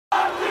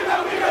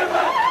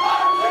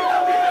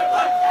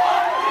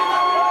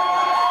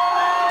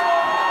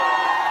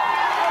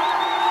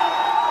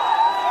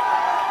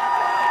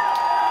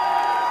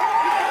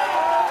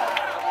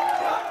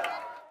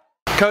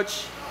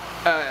Coach,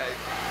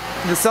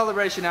 the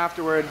celebration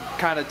afterward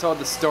kind of told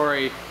the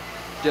story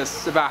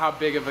just about how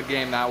big of a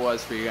game that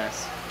was for you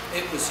guys.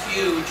 It was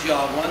huge.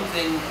 One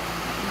thing,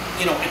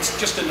 you know, it's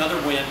just another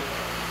win,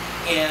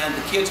 and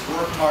the kids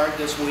worked hard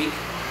this week.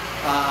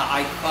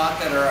 I thought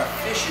that our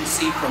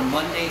efficiency from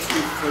Monday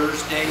through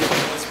Thursday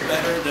was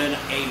better than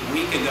a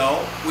week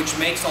ago, which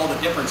makes all the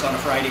difference on a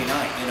Friday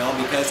night, you know,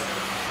 because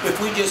if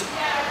we just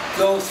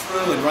go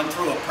through and run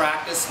through a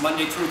practice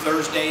Monday through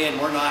Thursday and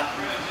we're not,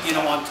 you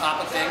know, on top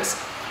of things,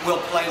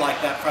 we'll play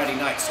like that Friday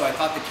night. So I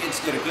thought the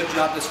kids did a good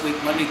job this week,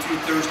 Monday through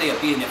Thursday,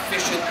 of being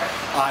efficient.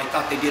 I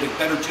thought they did a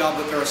better job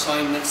with their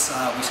assignments.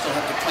 We still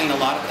have to clean a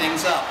lot of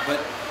things up,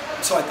 but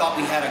so I thought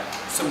we had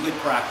some good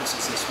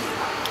practices this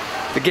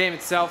week. The game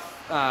itself,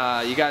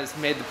 you guys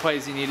made the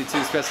plays you needed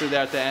to, especially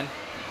there at the end.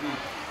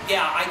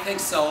 Yeah, I think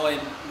so,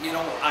 and you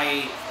know,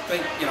 I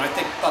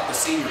thought the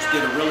seniors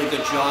did a really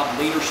good job,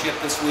 leadership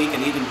this week,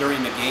 and even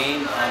during the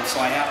game. So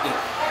I have to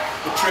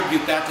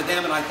attribute that to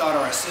them, and I thought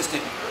our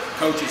assistant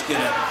coaches did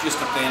just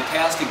a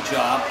fantastic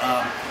job.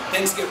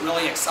 Things get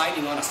really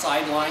exciting on a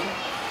sideline,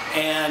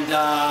 and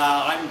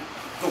I'm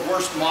the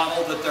worst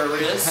model that there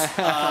is,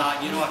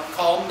 you know,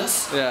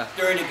 calmness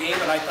during a game,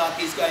 but I thought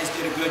these guys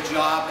did a good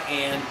job,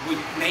 and we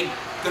made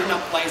good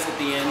enough plays at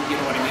the end, you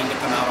know what I mean, to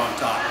come out on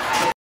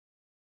top.